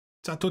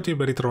Ciao a tutti e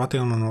ben ritrovati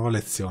a una nuova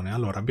lezione.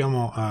 Allora,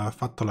 abbiamo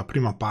fatto la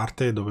prima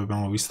parte dove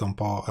abbiamo visto un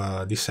po'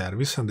 di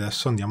service,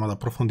 adesso andiamo ad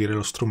approfondire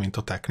lo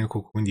strumento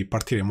tecnico, quindi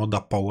partiremo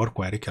da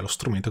PowerQuery, che è lo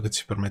strumento che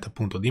ci permette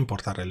appunto di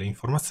importare le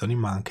informazioni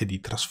ma anche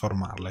di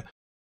trasformarle.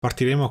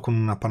 Partiremo con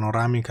una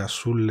panoramica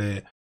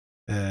sui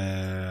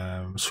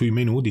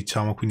menu,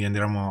 diciamo, quindi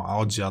andremo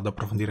oggi ad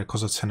approfondire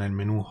cosa c'è nel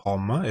menu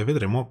Home e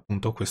vedremo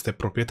appunto queste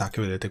proprietà che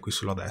vedete qui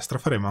sulla destra.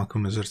 Faremo anche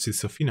un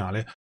esercizio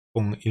finale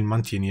con il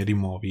mantieni e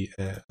rimuovi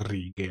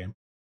righe.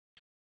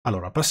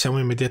 Allora, passiamo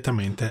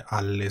immediatamente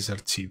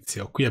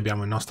all'esercizio. Qui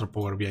abbiamo il nostro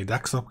PowerBI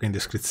Desktop che in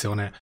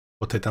descrizione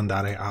potete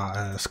andare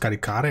a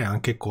scaricare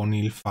anche con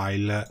il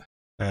file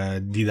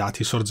di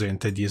dati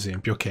sorgente di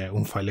esempio, che è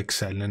un file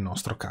Excel nel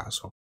nostro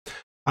caso.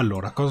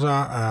 Allora,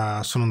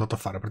 cosa sono andato a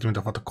fare? Praticamente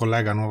ho fatto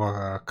collega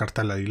nuova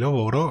cartella di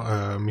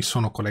lavoro, mi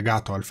sono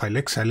collegato al file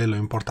Excel e l'ho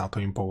importato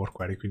in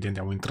PowerQuery, quindi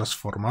andiamo in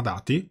trasforma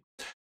dati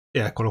e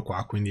eccolo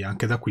qua, quindi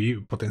anche da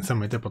qui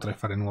potenzialmente potrei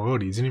fare nuove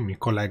origini, mi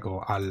collego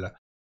al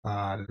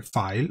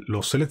file, lo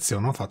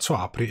seleziono, faccio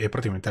apri e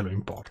praticamente lo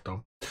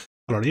importo.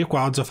 Allora io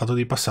qua ho già fatto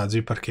dei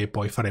passaggi perché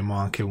poi faremo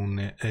anche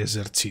un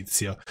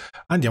esercizio.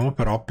 Andiamo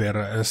però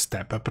per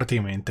step,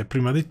 praticamente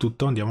prima di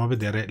tutto andiamo a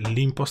vedere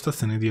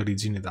l'impostazione di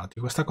origine dati.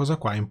 Questa cosa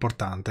qua è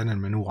importante, nel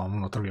menu home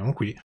lo troviamo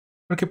qui,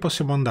 perché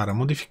possiamo andare a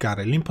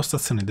modificare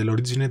l'impostazione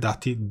dell'origine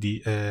dati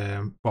di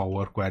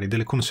PowerQuery,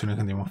 delle connessioni che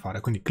andiamo a fare.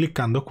 Quindi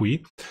cliccando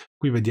qui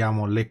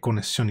vediamo le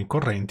connessioni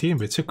correnti,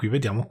 invece qui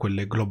vediamo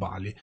quelle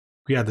globali.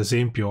 Qui ad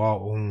esempio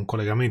ho un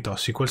collegamento a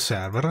SQL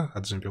Server,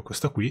 ad esempio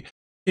questo qui,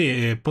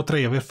 e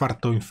potrei aver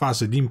fatto in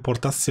fase di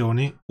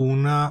importazioni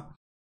una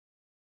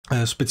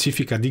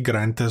specifica di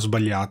grant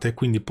sbagliate,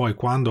 quindi poi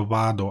quando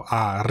vado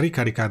a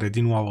ricaricare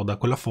di nuovo da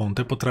quella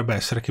fonte potrebbe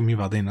essere che mi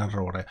vada in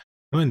errore.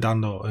 Noi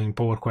andando in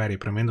PowerQuery,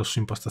 premendo su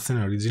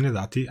impostazione origine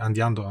dati,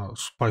 andando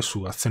poi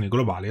su azioni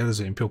globali ad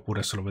esempio,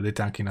 oppure se lo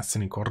vedete anche in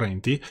azioni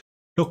correnti,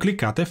 lo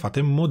cliccate e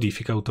fate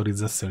modifica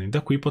autorizzazioni.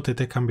 Da qui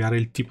potete cambiare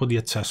il tipo di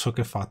accesso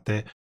che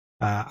fate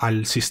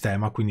al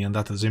sistema, quindi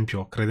andate ad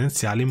esempio a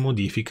credenziali,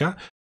 modifica,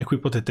 e qui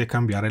potete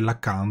cambiare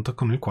l'account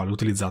con il quale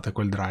utilizzate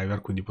quel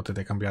driver, quindi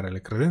potete cambiare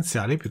le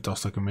credenziali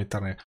piuttosto che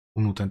mettere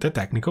un utente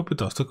tecnico,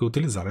 piuttosto che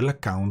utilizzare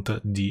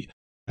l'account di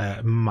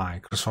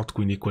Microsoft,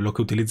 quindi quello che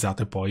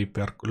utilizzate poi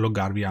per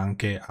loggarvi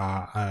anche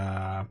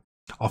a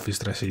Office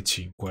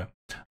 365,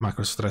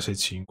 Microsoft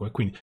 365.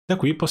 Quindi da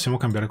qui possiamo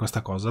cambiare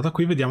questa cosa. Da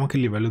qui vediamo che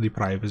il livello di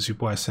privacy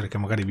può essere che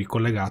magari vi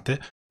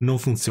collegate, non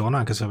funziona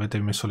anche se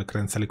avete messo le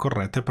credenziali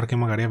corrette, perché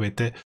magari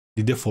avete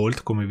di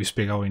default, come vi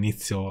spiegavo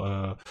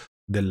all'inizio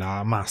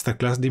della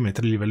Masterclass, di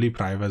mettere il livello di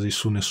privacy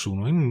su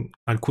nessuno. In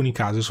alcuni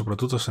casi,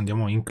 soprattutto se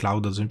andiamo in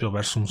cloud, ad esempio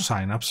verso un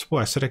sign-ups, può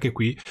essere che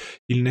qui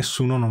il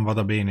nessuno non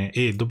vada bene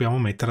e dobbiamo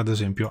mettere ad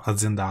esempio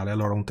aziendale.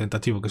 Allora un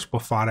tentativo che si può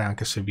fare,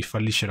 anche se vi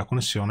fallisce la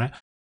connessione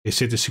e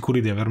siete sicuri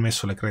di aver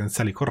messo le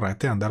credenziali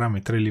corrette, è andare a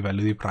mettere il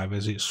livello di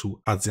privacy su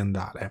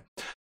aziendale.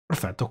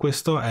 Perfetto,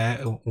 questo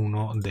è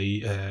uno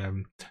dei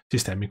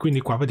sistemi,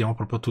 quindi qua vediamo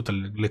proprio tutte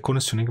le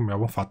connessioni che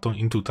abbiamo fatto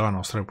in tutta la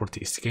nostra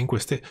reportistica. In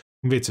queste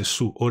invece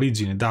su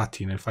origine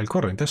dati nel file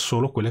corrente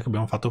solo quelle che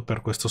abbiamo fatto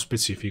per questo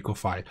specifico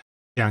file,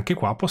 e anche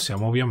qua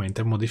possiamo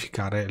ovviamente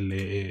modificare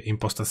le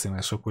impostazioni.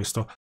 Adesso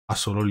questo ha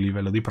solo il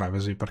livello di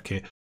privacy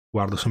perché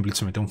guardo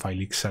semplicemente un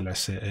file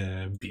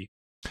XLSB.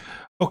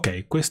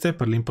 Ok, queste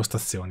per le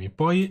impostazioni.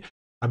 Poi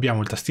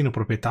abbiamo il tastino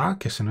proprietà,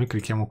 che se noi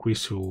clicchiamo qui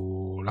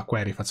sulla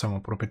query,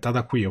 facciamo proprietà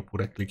da qui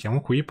oppure clicchiamo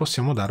qui,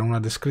 possiamo dare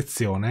una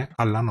descrizione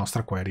alla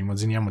nostra query.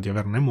 Immaginiamo di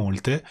averne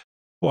molte,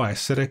 può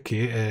essere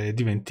che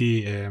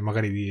diventi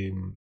magari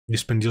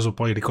dispendioso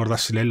poi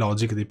ricordarsi le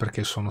logiche di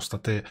perché sono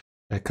state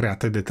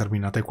create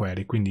determinate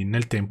query, quindi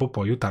nel tempo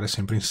può aiutare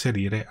sempre a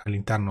inserire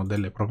all'interno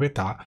delle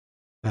proprietà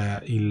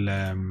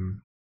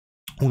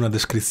una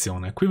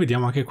descrizione. Qui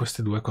vediamo anche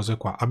queste due cose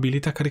qua,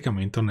 abilita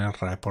caricamento nel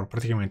report,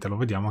 praticamente lo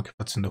vediamo anche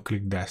facendo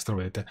clic destro,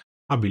 vedete,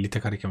 abilita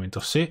caricamento.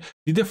 Se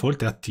di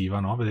default è attiva,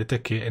 no?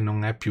 Vedete che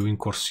non è più in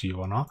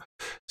corsivo, no?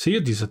 Se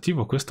io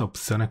disattivo questa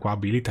opzione qua,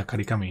 abilita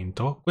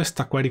caricamento,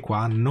 questa query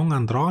qua non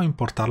andrò a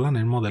importarla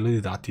nel modello di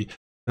dati,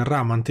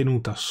 verrà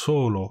mantenuta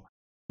solo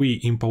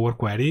qui in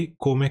PowerQuery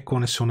come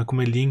connessione,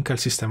 come link al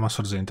sistema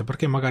sorgente,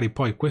 perché magari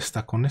poi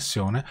questa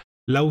connessione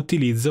la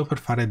utilizzo per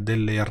fare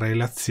delle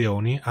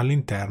relazioni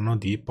all'interno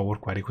di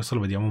PowerQuery. Questo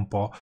lo vediamo un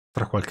po'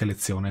 tra qualche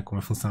lezione, come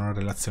funzionano le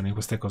relazioni,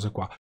 queste cose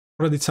qua.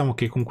 Però diciamo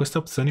che con queste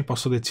opzioni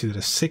posso decidere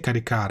se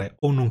caricare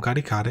o non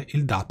caricare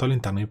il dato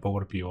all'interno di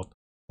PowerPivot.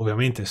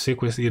 Ovviamente se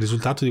il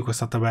risultato di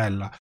questa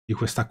tabella, di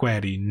questa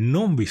query,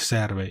 non vi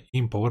serve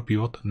in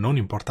PowerPivot, non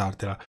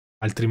importatela,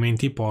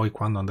 altrimenti poi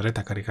quando andrete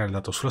a caricare il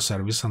dato sulla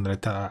service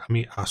andrete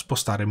a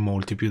spostare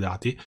molti più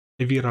dati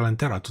e vi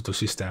rallenterà tutto il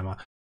sistema.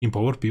 In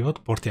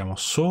PowerPivot portiamo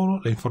solo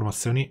le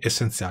informazioni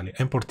essenziali,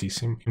 è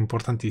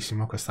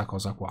importantissima questa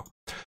cosa qua.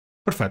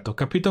 Perfetto,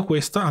 capito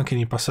questo, anche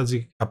nei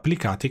passaggi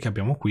applicati che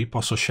abbiamo qui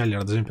posso scegliere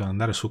ad esempio di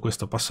andare su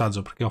questo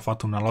passaggio perché ho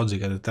fatto una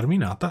logica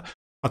determinata,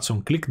 faccio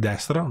un clic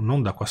destro,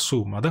 non da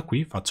quassù ma da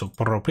qui, faccio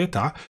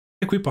proprietà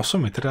e qui posso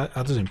mettere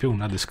ad esempio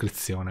una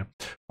descrizione.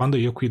 Quando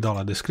io qui do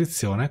la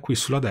descrizione, qui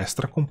sulla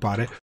destra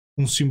compare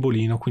un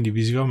simbolino, quindi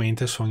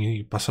visivamente su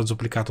ogni passaggio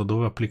applicato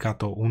dove ho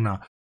applicato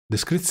una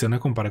descrizione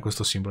compare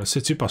questo simbolo.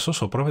 Se ci passo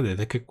sopra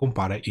vedete che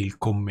compare il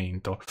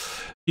commento.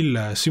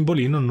 Il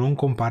simbolino non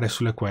compare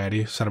sulle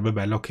query, sarebbe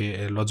bello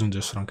che lo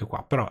aggiungessero anche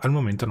qua, però al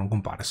momento non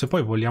compare. Se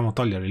poi vogliamo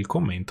togliere il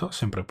commento,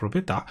 sempre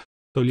proprietà,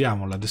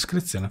 togliamo la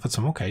descrizione,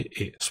 facciamo ok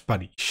e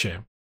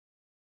sparisce.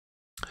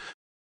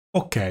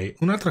 Ok,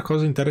 un'altra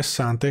cosa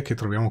interessante che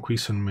troviamo qui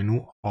sul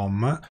menu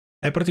Home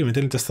è praticamente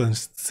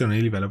l'intestazione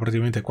di livello.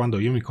 Praticamente quando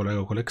io mi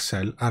collego con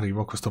l'Excel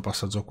arrivo a questo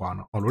passaggio qua,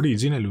 no? Ho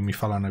l'origine, lui mi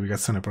fa la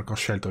navigazione perché ho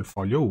scelto il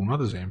foglio 1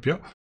 ad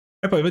esempio,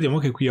 e poi vediamo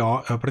che qui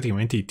ho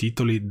praticamente i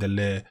titoli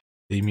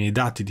dei miei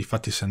dati.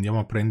 Difatti se andiamo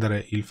a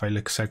prendere il file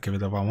Excel che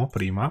vedevamo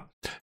prima,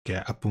 che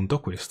è appunto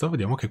questo,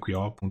 vediamo che qui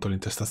ho appunto le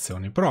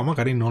intestazioni, però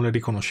magari non le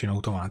riconosce in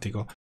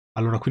automatico.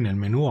 Allora qui nel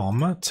menu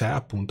Home c'è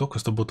appunto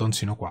questo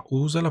bottoncino qua,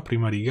 usa la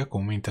prima riga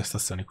come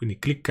intestazione, quindi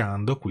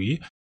cliccando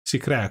qui si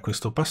crea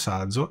questo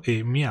passaggio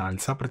e mi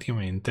alza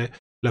praticamente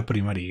la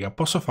prima riga.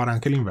 Posso fare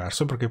anche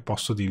l'inverso perché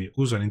posso dire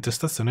usa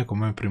l'intestazione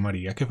come prima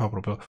riga, che fa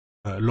proprio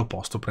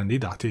l'opposto, prende i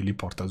dati e li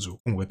porta giù.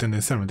 Comunque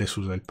tendenzialmente si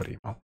usa il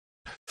primo.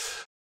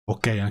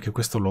 Ok, anche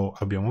questo lo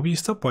abbiamo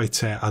visto. Poi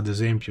c'è ad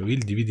esempio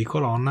il dividi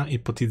colonna.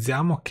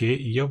 Ipotizziamo che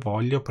io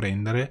voglio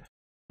prendere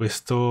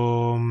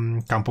questo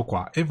campo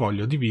qua e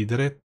voglio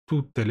dividere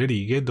tutte le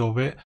righe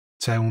dove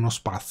c'è uno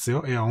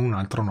spazio e ho un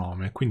altro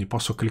nome. Quindi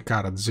posso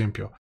cliccare ad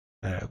esempio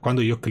quando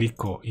io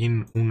clicco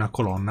in una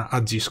colonna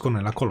agisco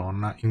nella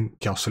colonna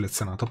che ho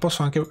selezionato.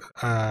 Posso anche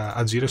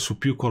agire su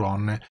più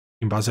colonne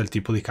in base al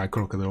tipo di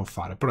calcolo che devo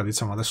fare, però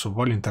diciamo adesso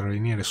voglio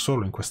intervenire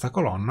solo in questa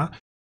colonna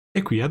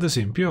e qui ad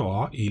esempio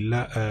ho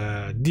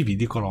il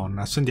dividi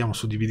colonna. Se andiamo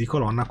su dividi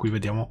colonna qui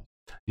vediamo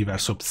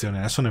diverse opzioni.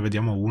 Adesso ne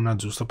vediamo una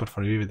giusto per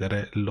farvi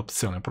vedere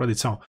l'opzione, però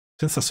diciamo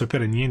senza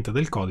sapere niente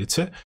del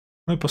codice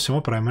noi possiamo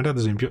premere ad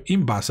esempio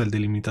in base al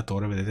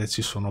delimitatore. Vedete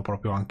ci sono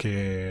proprio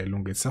anche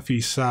lunghezza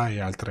fissa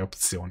e altre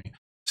opzioni.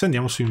 Se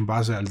andiamo su in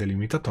base al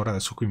delimitatore,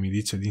 adesso qui mi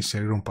dice di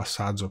inserire un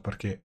passaggio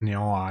perché ne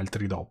ho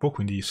altri dopo,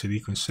 quindi se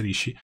dico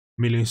inserisci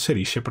me lo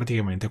inserisce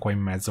praticamente qua in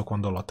mezzo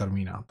quando l'ho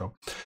terminato.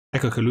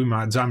 Ecco che lui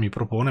già mi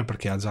propone,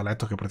 perché ha già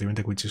letto che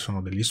praticamente qui ci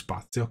sono degli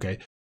spazi,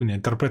 ok? Quindi ha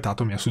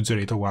interpretato, mi ha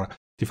suggerito, guarda,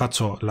 ti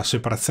faccio la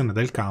separazione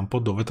del campo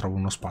dove trovo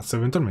uno spazio.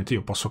 Eventualmente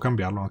io posso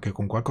cambiarlo anche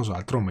con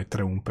qualcos'altro o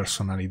mettere un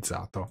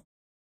personalizzato.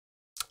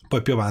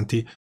 Poi più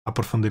avanti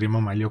approfondiremo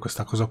meglio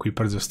questa cosa qui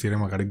per gestire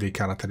magari dei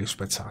caratteri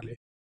speciali.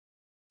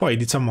 Poi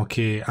diciamo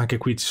che anche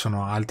qui ci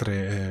sono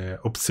altre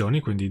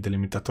opzioni, quindi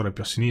delimitatore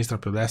più a sinistra,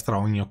 più a destra,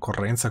 ogni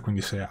occorrenza,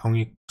 quindi se a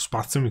ogni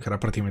spazio mi crea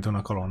praticamente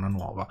una colonna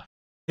nuova.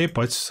 E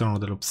poi ci sono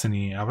delle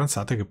opzioni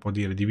avanzate che può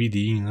dire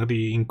dividi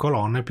in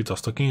colonne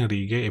piuttosto che in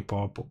righe, e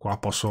poi qua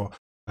posso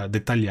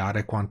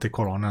dettagliare quante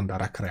colonne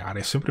andare a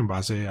creare, sempre in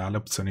base alle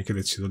opzioni che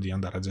decido di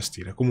andare a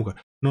gestire. Comunque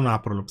non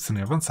apro le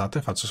opzioni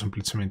avanzate, faccio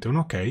semplicemente un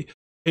ok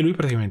e lui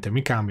praticamente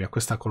mi cambia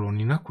questa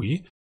colonnina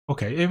qui.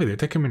 Ok, e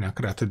vedete che me ne ha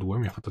create due,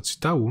 mi ha fatto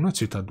città 1 e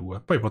città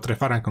 2. Poi potrei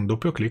fare anche un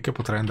doppio clic e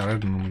potrei andare a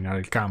rinominare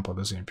il campo, ad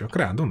esempio,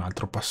 creando un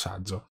altro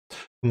passaggio.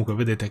 Comunque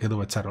vedete che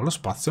dove c'era lo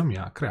spazio mi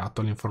ha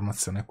creato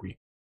l'informazione qui.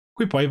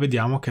 Qui poi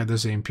vediamo che ad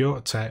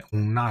esempio c'è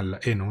un null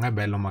e non è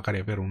bello magari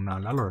avere un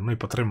null. Allora noi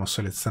potremmo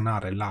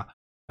selezionare la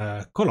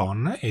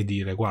colonna e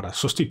dire guarda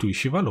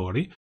sostituisci i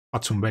valori,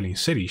 faccio un bel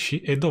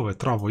inserisci e dove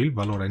trovo il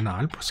valore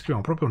null,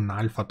 scriviamo proprio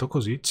null fatto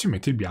così, ci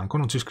metti il bianco,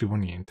 non ci scrivo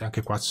niente.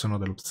 Anche qua ci sono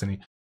delle opzioni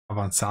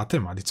avanzate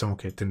ma diciamo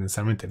che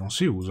tendenzialmente non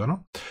si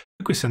usano.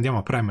 E qui se andiamo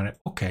a premere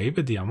ok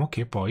vediamo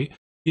che poi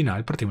i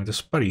null praticamente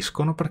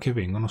spariscono perché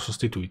vengono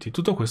sostituiti.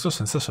 Tutto questo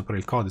senza sapere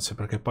il codice,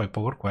 perché poi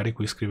PowerQuery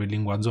qui scrive il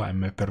linguaggio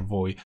M per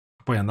voi.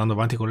 Poi andando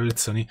avanti con le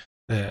lezioni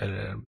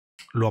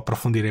lo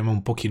approfondiremo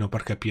un pochino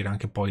per capire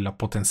anche poi la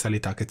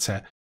potenzialità che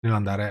c'è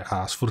nell'andare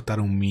a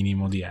sfruttare un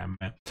minimo di M.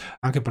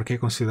 Anche perché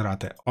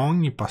considerate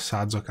ogni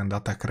passaggio che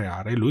andate a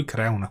creare, lui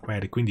crea una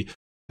query, quindi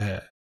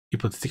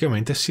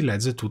ipoteticamente si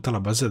legge tutta la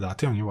base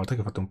dati ogni volta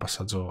che fate un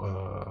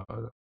passaggio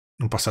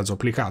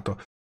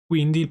applicato.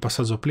 Quindi il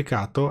passaggio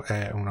applicato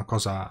è una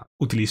cosa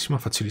utilissima,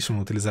 facilissima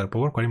da utilizzare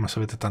PowerQuery, ma se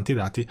avete tanti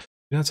dati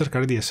bisogna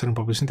cercare di essere un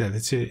po' più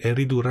sintetici e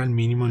ridurre al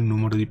minimo il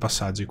numero di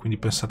passaggi, quindi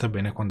pensate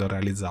bene quando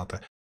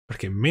realizzate,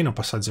 perché meno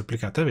passaggi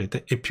applicati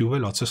avete e più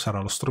veloce sarà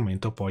lo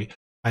strumento poi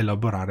a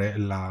elaborare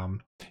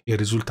il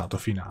risultato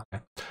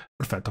finale.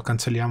 Perfetto,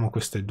 cancelliamo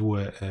questi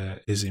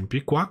due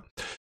esempi qua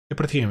e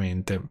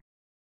praticamente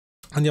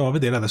andiamo a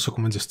vedere adesso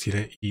come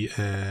gestire i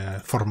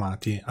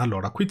formati.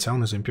 Allora, qui c'è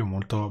un esempio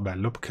molto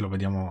bello, che lo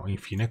vediamo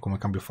infine come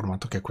cambio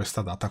formato, che è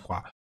questa data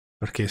qua.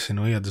 Perché se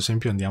noi ad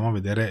esempio andiamo a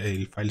vedere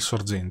il file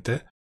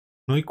sorgente,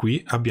 noi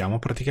qui abbiamo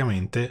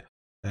praticamente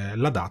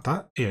la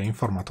data e è in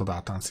formato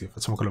data, anzi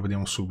facciamo che lo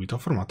vediamo subito,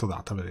 formato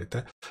data,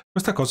 vedete?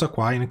 Questa cosa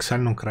qua in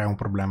Excel non crea un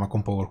problema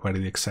con PowerQuery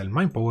di Excel,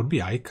 ma in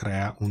PowerBI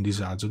crea un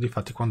disagio.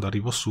 Difatti quando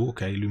arrivo su,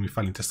 ok, lui mi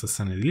fa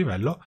l'intestazione di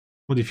livello,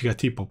 modifica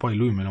tipo, poi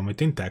lui me lo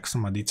mette in text,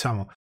 ma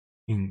diciamo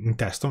in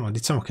testo, ma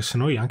diciamo che se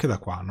noi anche da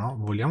qua no,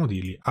 vogliamo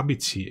dirgli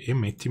ABC e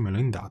mettimelo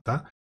in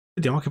data,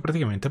 vediamo che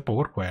praticamente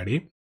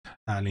PowerQuery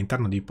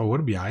all'interno di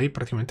PowerBI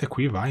praticamente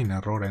qui va in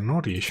errore,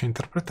 non riesce a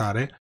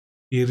interpretare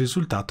il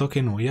risultato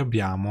che noi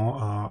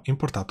abbiamo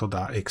importato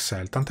da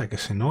Excel, tant'è che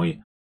se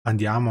noi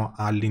andiamo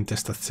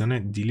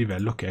all'intestazione di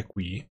livello che è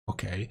qui,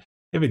 ok,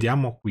 e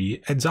vediamo qui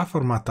è già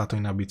formattato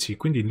in ABC,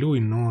 quindi lui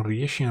non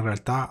riesce in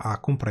realtà a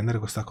comprendere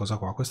questa cosa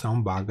qua. Questo è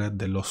un bug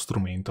dello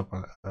strumento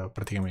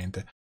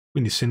praticamente.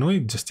 Quindi se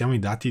noi gestiamo i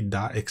dati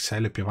da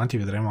Excel, e più avanti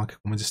vedremo anche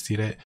come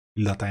gestire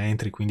il data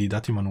entry, quindi i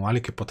dati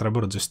manuali che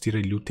potrebbero gestire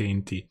gli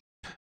utenti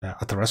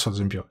attraverso ad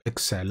esempio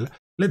Excel,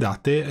 le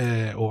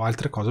date o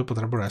altre cose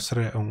potrebbero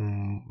essere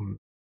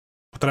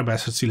potrebbe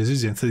esserci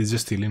l'esigenza di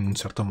gestirle in un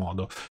certo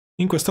modo.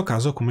 In questo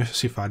caso come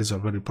si fa a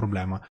risolvere il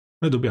problema?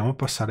 Noi dobbiamo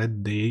passare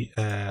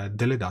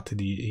delle date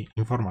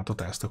in formato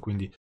testo,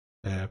 quindi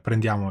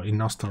prendiamo il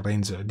nostro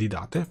range di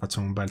date,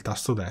 facciamo un bel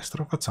tasto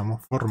destro,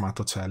 facciamo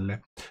formato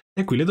celle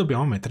e qui le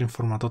dobbiamo mettere in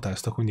formato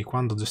testo, quindi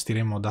quando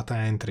gestiremo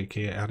data entry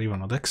che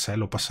arrivano da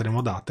Excel o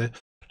passeremo date,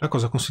 la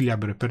cosa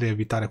consigliabile per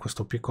evitare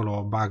questo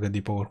piccolo bug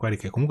di PowerQuery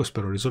che comunque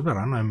spero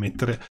risolveranno è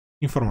mettere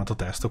in formato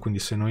testo, quindi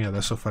se noi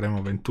adesso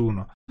faremo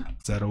 21,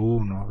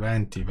 01,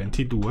 20,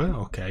 22,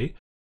 ok,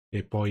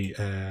 e poi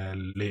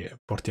le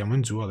portiamo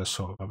in giù,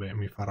 adesso vabbè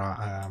mi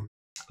farà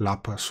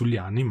l'app sugli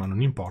anni, ma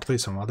non importa,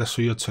 diciamo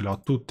adesso io ce le ho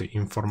tutte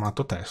in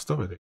formato testo,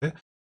 vedete,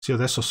 se io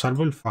adesso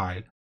salvo il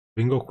file,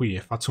 vengo qui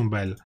e faccio un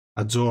bel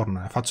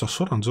aggiorna, faccio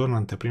solo aggiorna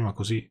anteprima,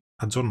 così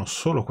aggiorno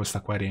solo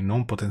questa query e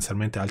non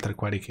potenzialmente altre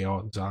query che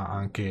ho già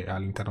anche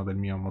all'interno del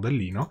mio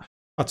modellino,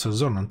 faccio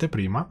aggiorna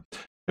anteprima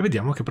e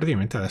vediamo che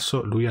praticamente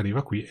adesso lui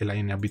arriva qui e la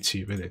in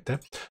ABC, vedete?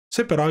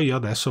 Se però io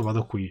adesso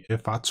vado qui e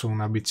faccio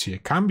un ABC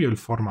e cambio il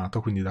formato,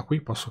 quindi da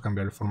qui posso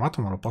cambiare il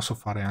formato, ma lo posso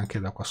fare anche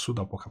da qua su,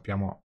 dopo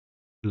capiamo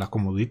la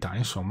comodità,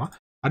 insomma,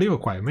 arrivo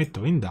qua e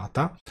metto in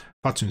data,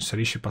 faccio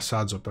inserisci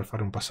passaggio per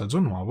fare un passaggio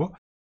nuovo,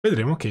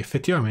 vedremo che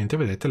effettivamente,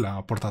 vedete,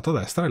 l'ha portato a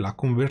destra e l'ha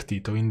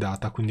convertito in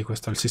data, quindi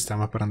questo è il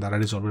sistema per andare a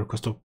risolvere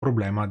questo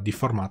problema di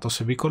formato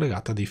se vi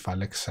collegate a dei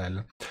file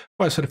Excel.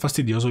 Può essere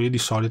fastidioso, io di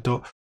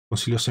solito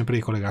consiglio sempre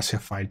di collegarsi a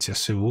file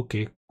CSV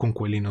che con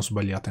quelli non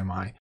sbagliate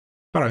mai.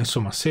 Però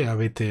insomma, se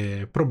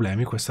avete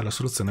problemi, questa è la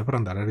soluzione per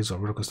andare a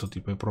risolvere questo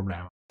tipo di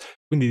problema.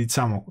 Quindi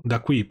diciamo,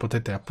 da qui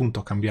potete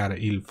appunto cambiare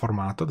il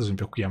formato, ad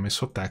esempio qui ha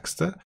messo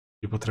text,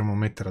 qui potremmo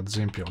mettere ad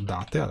esempio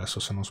date,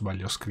 adesso se non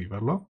sbaglio a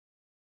scriverlo.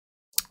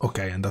 Ok,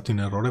 è andato in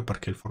errore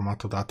perché il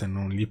formato date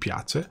non gli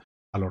piace,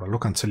 allora lo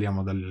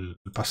cancelliamo dal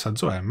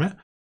passaggio M,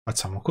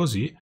 facciamo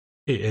così,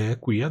 e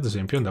qui ad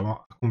esempio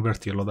andiamo a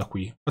convertirlo da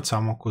qui,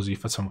 facciamo così,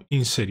 facciamo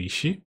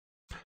inserisci,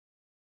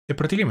 e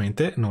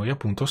praticamente noi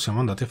appunto siamo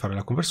andati a fare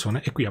la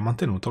conversione e qui ha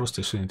mantenuto lo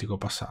stesso identico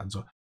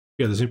passaggio.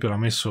 Qui ad esempio l'ha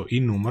messo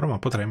in numero, ma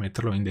potrei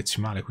metterlo in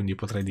decimale, quindi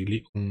potrei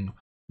dirgli un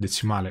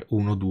decimale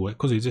 1, 2,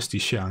 così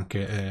gestisce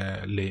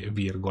anche le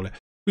virgole.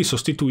 Qui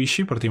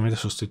sostituisci, praticamente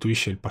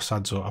sostituisce il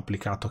passaggio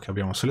applicato che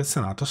abbiamo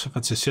selezionato, se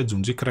facessi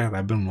aggiungi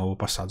creerebbe un nuovo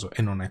passaggio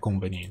e non è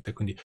conveniente,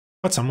 quindi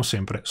facciamo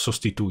sempre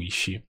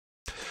sostituisci.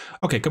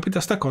 Ok, capita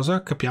sta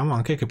cosa, capiamo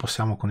anche che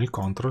possiamo con il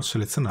control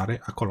selezionare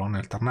a colonne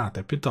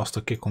alternate,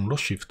 piuttosto che con lo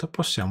shift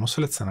possiamo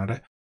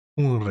selezionare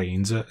un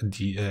range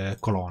di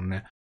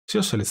colonne. Se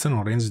io seleziono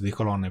un range di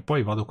colonne e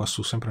poi vado qua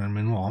su sempre nel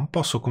menu home,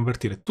 posso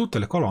convertire tutte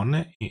le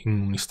colonne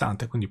in un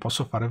istante, quindi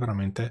posso fare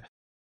veramente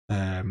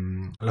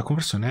la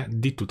conversione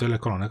di tutte le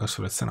colonne che ho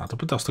selezionato,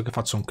 piuttosto che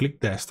faccio un clic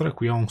destro e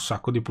qui ho un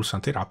sacco di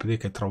pulsanti rapidi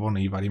che trovo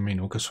nei vari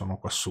menu che sono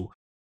qua su.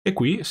 E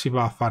qui si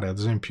va a fare ad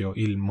esempio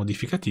il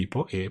modifica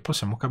tipo e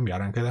possiamo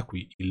cambiare anche da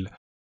qui il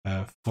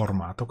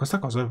formato. Questa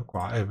cosa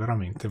qua è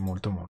veramente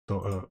molto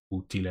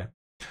utile.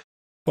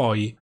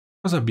 Poi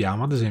cosa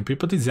abbiamo? Ad esempio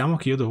ipotizziamo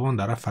che io devo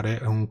andare a fare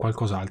un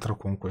qualcos'altro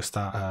con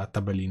questa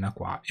tabellina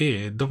qua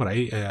e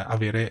dovrei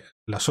avere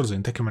la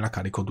sorgente che me la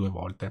carico 2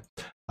 volte.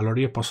 Allora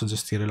io posso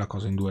gestire la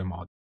cosa in 2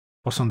 modi.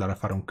 Posso andare a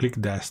fare un clic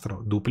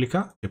destro,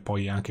 duplica, e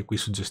poi anche qui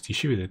su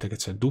gestisci, vedete che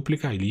c'è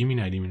duplica,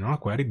 elimino la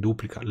query,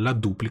 duplica, la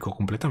duplico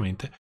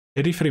completamente, e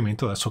il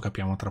riferimento adesso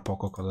capiamo tra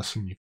poco cosa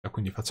significa,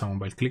 quindi facciamo un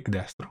bel clic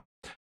destro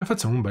e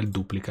facciamo un bel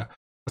duplica.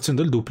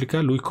 Facendo il duplica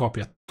lui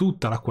copia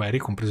tutta la query,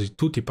 compresi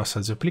tutti i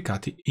passaggi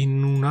applicati,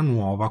 in una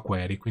nuova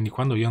query, quindi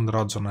quando io andrò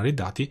a aggiornare i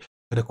dati,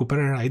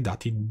 recupererà i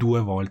dati 2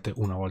 volte,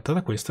 una volta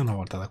da questa e una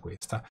volta da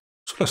questa.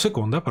 Sulla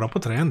seconda però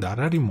potrei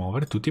andare a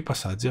rimuovere tutti i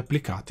passaggi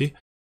applicati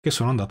che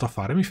sono andato a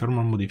fare, mi fermo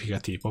al modifica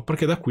tipo,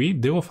 perché da qui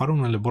devo fare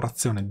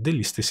un'elaborazione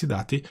degli stessi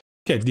dati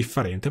che è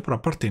differente però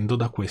partendo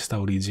da questa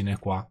origine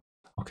qua,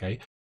 ok?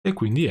 E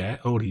quindi è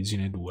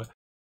origine 2.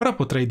 Però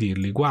potrei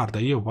dirgli, guarda,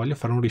 io voglio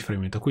fare un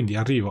riferimento, quindi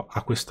arrivo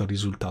a questo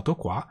risultato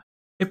qua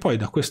e poi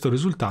da questo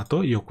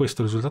risultato, io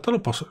questo risultato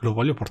lo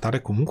voglio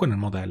portare comunque nel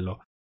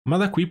modello, ma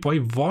da qui poi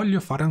voglio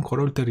fare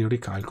ancora ulteriori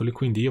calcoli,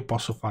 quindi io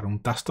posso fare un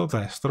tasto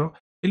destro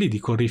e gli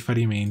dico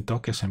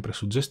riferimento, che sempre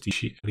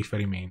suggestisci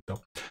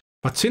riferimento.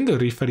 Facendo il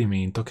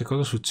riferimento, che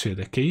cosa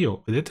succede? Che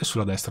io, vedete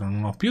sulla destra,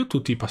 non ho più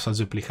tutti i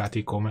passaggi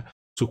applicati come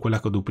su quella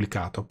che ho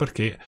duplicato,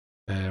 perché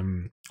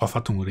ho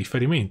fatto un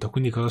riferimento.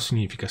 Quindi cosa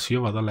significa? Se io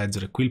vado a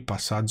leggere qui il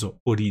passaggio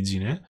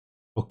origine,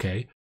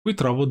 ok, qui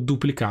trovo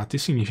duplicati,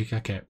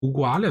 significa che è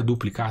uguale a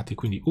duplicati,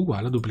 quindi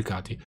uguale a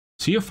duplicati.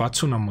 Se io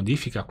faccio una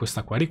modifica a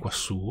questa query qua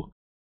su,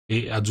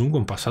 e aggiungo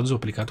un passaggio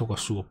applicato qua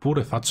su,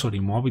 oppure faccio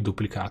rimuovi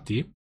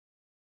duplicati,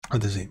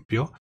 ad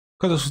esempio,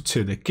 cosa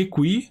succede? Che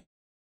qui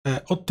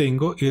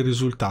ottengo il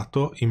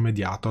risultato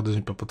immediato. Ad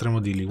esempio potremmo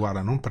dirgli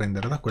guarda, non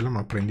prendere da quella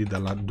ma prendi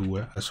dalla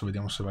 2. Adesso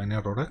vediamo se va in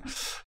errore.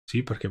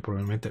 Sì, perché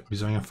probabilmente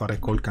bisogna fare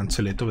col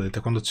cancelletto, vedete,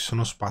 quando ci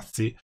sono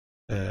spazi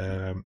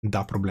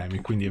da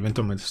problemi, quindi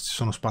eventualmente se ci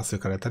sono spazi o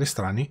caratteri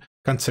strani,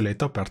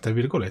 cancelletto, aperte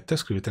virgolette,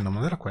 scrivete il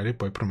nome della query e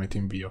poi premete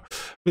invio.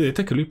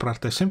 Vedete che lui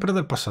parte sempre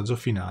dal passaggio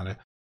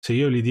finale. Se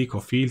io gli dico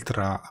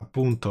filtra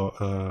appunto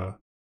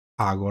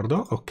agordo,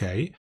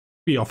 ok,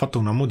 qui ho fatto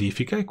una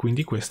modifica e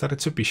quindi questa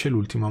recepisce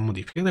l'ultima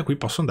modifica e da qui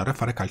posso andare a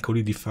fare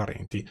calcoli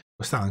differenti.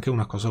 Questa è anche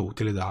una cosa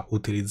utile da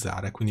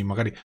utilizzare, quindi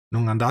magari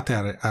non andate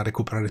a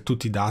recuperare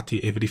tutti i dati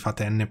e vi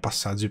fate n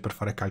passaggi per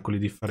fare calcoli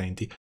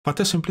differenti,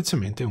 fate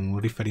semplicemente un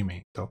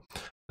riferimento.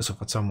 Adesso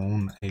facciamo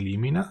un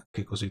elimina,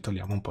 che così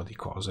togliamo un po' di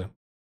cose.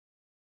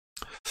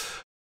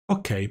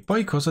 Ok,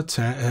 poi cosa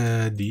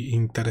c'è di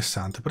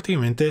interessante?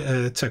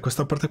 Praticamente c'è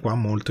questa parte qua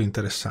molto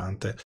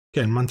interessante, che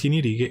è il mantieni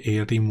righe e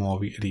il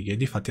rimuovi righe.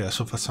 Difatti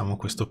adesso facciamo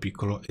questo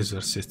piccolo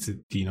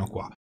eserciziettino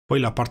qua. Poi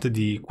la parte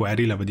di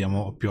query la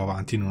vediamo più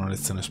avanti in una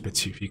lezione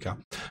specifica.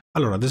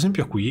 Allora, ad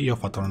esempio qui io ho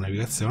fatto la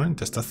navigazione,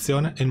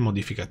 intestazione e il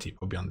modifica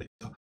tipo, abbiamo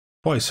detto.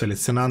 Poi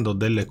selezionando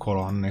delle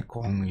colonne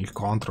con il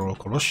CTRL o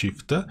con lo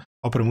SHIFT,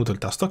 ho premuto il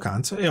tasto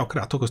cancel e ho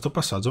creato questo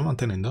passaggio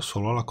mantenendo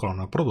solo la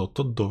colonna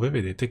prodotto, dove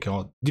vedete che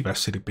ho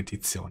diverse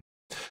ripetizioni.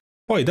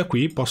 Poi da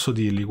qui posso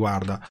dirgli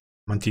guarda,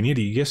 mantieni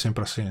righe,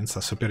 sempre senza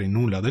sapere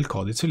nulla del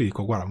codice, gli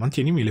dico guarda,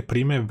 mantienimi le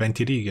prime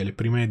 20 righe, le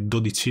prime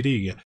 12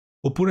 righe,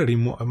 oppure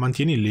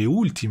mantieni le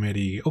ultime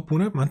righe,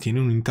 oppure mantieni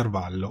un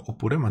intervallo,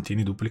 oppure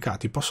mantieni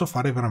duplicati. Posso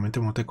fare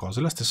veramente molte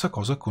cose. La stessa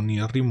cosa con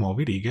il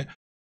rimuovi righe,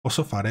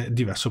 posso fare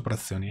diverse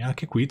operazioni.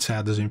 Anche qui c'è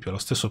ad esempio la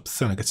stessa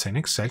opzione che c'è in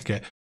Excel, che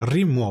è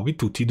rimuovi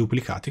tutti i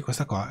duplicati.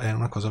 Questa qua è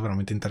una cosa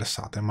veramente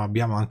interessante, ma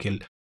abbiamo anche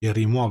il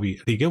rimuovi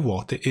righe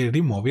vuote e il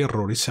rimuovi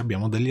errori se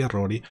abbiamo degli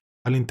errori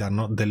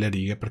all'interno delle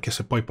righe, perché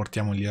se poi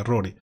portiamo gli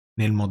errori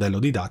nel modello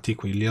di dati,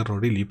 quegli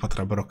errori lì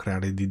potrebbero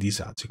creare dei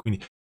disagi. Quindi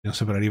bisogna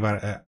sempre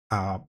arrivare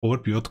a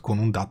PowerPivot con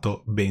un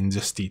dato ben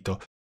gestito.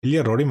 Gli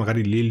errori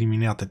magari li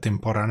eliminate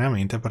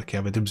temporaneamente perché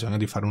avete bisogno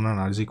di fare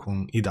un'analisi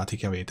con i dati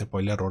che avete,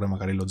 poi l'errore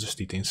magari lo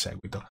gestite in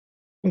seguito.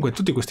 Comunque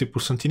tutti questi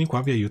pulsantini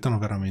qua vi aiutano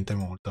veramente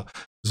molto. Ad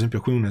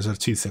esempio qui un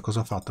esercizio, cosa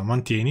ho fatto?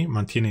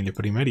 Mantieni le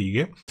prime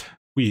righe,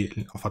 qui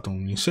ho fatto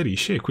un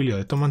inserisci e qui gli ho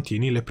detto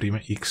mantieni le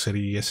prime x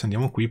righe. Se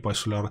andiamo qui poi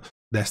sulla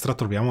destra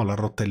troviamo la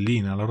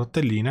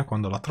rotellina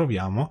quando la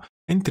troviamo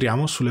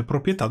entriamo sulle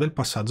proprietà del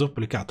passaggio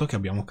applicato che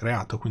abbiamo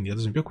creato, quindi ad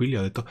esempio qui gli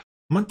ho detto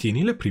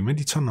mantieni le prime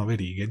 19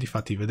 righe,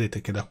 difatti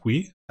vedete che da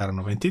qui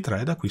erano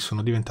 23, da qui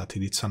sono diventati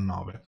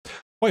 19.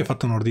 Poi ho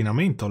fatto un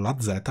ordinamento, la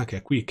Z che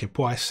è qui, che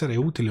può essere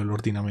utile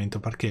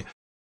l'ordinamento perché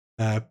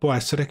può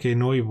essere che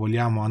noi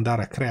vogliamo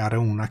andare a creare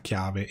una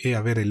chiave e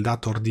avere il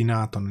dato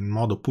ordinato nel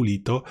modo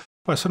pulito,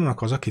 può essere una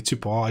cosa che ci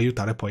può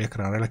aiutare poi a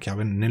creare la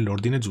chiave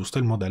nell'ordine giusto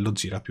e il modello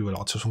gira più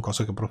veloce, sono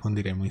cose che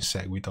approfondiremo in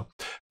seguito.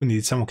 Quindi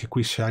diciamo che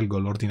qui scelgo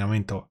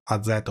l'ordinamento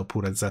AZ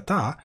oppure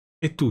ZA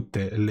e tutti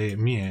i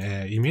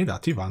miei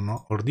dati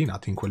vanno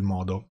ordinati in quel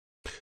modo.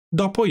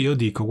 Dopo io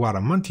dico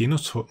guarda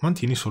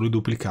mantieni solo i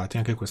duplicati,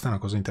 anche questa è una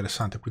cosa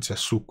interessante, qui c'è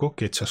succo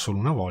che c'è solo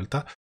una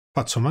volta,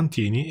 faccio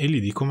mantieni e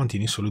gli dico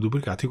mantieni solo i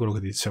duplicati, quello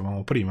che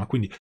dicevamo prima,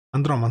 quindi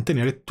andrò a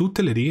mantenere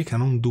tutte le righe che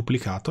hanno un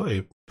duplicato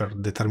e per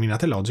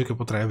determinate logiche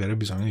potrei avere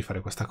bisogno di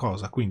fare questa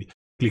cosa, quindi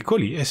clicco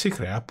lì e si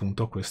crea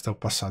appunto questo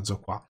passaggio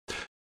qua.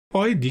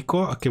 Poi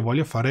dico che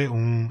voglio fare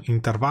un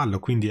intervallo,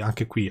 quindi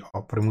anche qui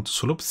ho premuto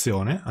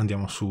sull'opzione,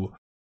 andiamo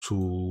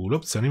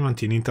sull'opzione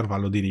mantieni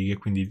intervallo di righe,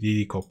 quindi gli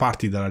dico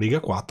parti dalla riga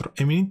 4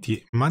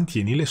 e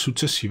mantieni le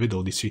successive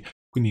 12,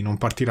 quindi non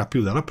partirà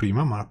più dalla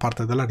prima ma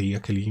parte dalla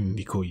riga che gli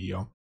indico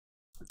io.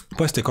 Poi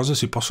queste cose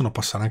si possono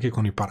passare anche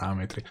con i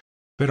parametri,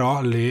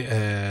 però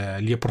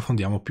li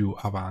approfondiamo più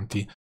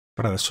avanti.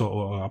 Per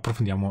adesso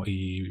approfondiamo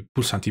i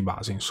pulsanti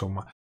base,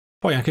 insomma.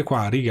 Poi anche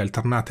qua righe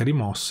alternate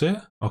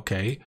rimosse,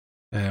 ok?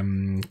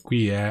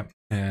 Qui è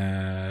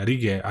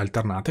righe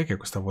alternate, che è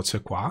questa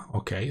voce qua,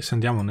 ok? Se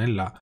andiamo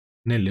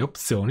nelle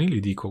opzioni, gli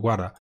dico,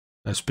 guarda,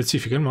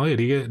 specifica il modo di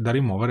righe da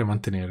rimuovere e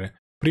mantenere.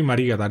 Prima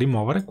riga da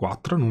rimuovere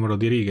 4, numero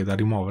di righe da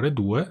rimuovere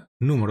 2,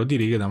 numero di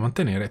righe da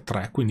mantenere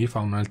 3, quindi fa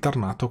un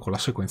alternato con la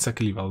sequenza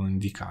che gli vado a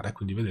indicare.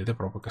 Quindi vedete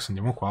proprio che se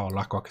andiamo qua ho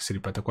l'acqua che si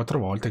ripete 4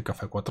 volte, il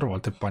caffè 4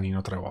 volte, il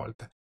panino 3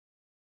 volte.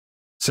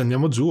 Se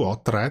andiamo giù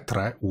ho 3,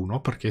 3, 1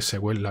 perché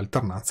segue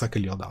l'alternanza che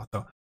gli ho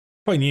dato.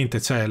 Poi niente,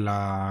 c'è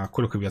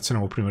quello che vi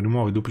accennavo prima,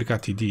 rimuovo i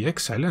duplicati di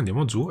Excel,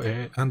 andiamo giù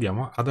e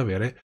andiamo ad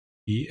avere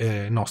i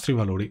nostri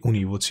valori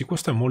univoci.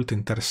 Questo è molto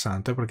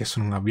interessante perché se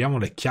non abbiamo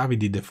le chiavi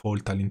di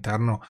default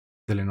all'interno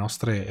delle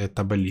nostre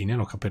tabelline,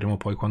 lo capiremo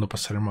poi quando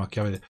passeremo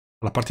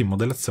alla parte di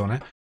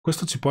modellazione,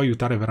 questo ci può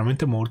aiutare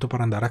veramente molto per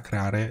andare a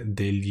creare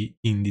degli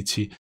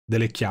indici,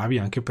 delle chiavi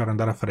anche per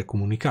andare a fare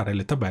comunicare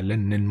le tabelle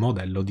nel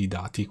modello di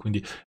dati, quindi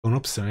è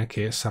un'opzione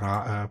che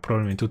sarà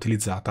probabilmente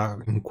utilizzata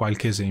in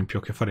qualche esempio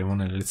che faremo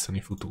nelle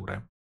lezioni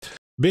future.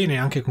 Bene,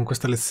 anche con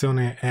questa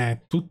lezione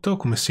è tutto.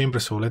 Come sempre,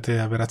 se volete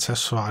avere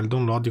accesso al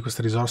download di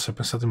queste risorse,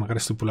 pensate magari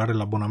a stipulare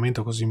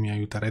l'abbonamento, così mi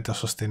aiuterete a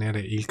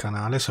sostenere il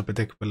canale.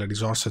 Sapete che per le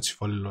risorse ci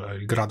vuole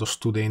il grado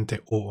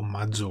studente o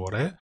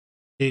maggiore.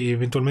 E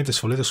eventualmente, se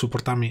volete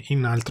supportarmi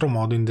in altro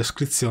modo, in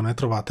descrizione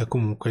trovate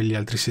comunque gli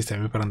altri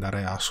sistemi per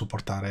andare a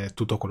supportare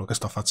tutto quello che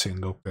sto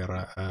facendo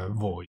per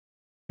voi.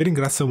 Vi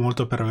ringrazio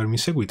molto per avermi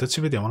seguito e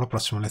ci vediamo alla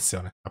prossima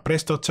lezione. A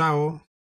presto, ciao!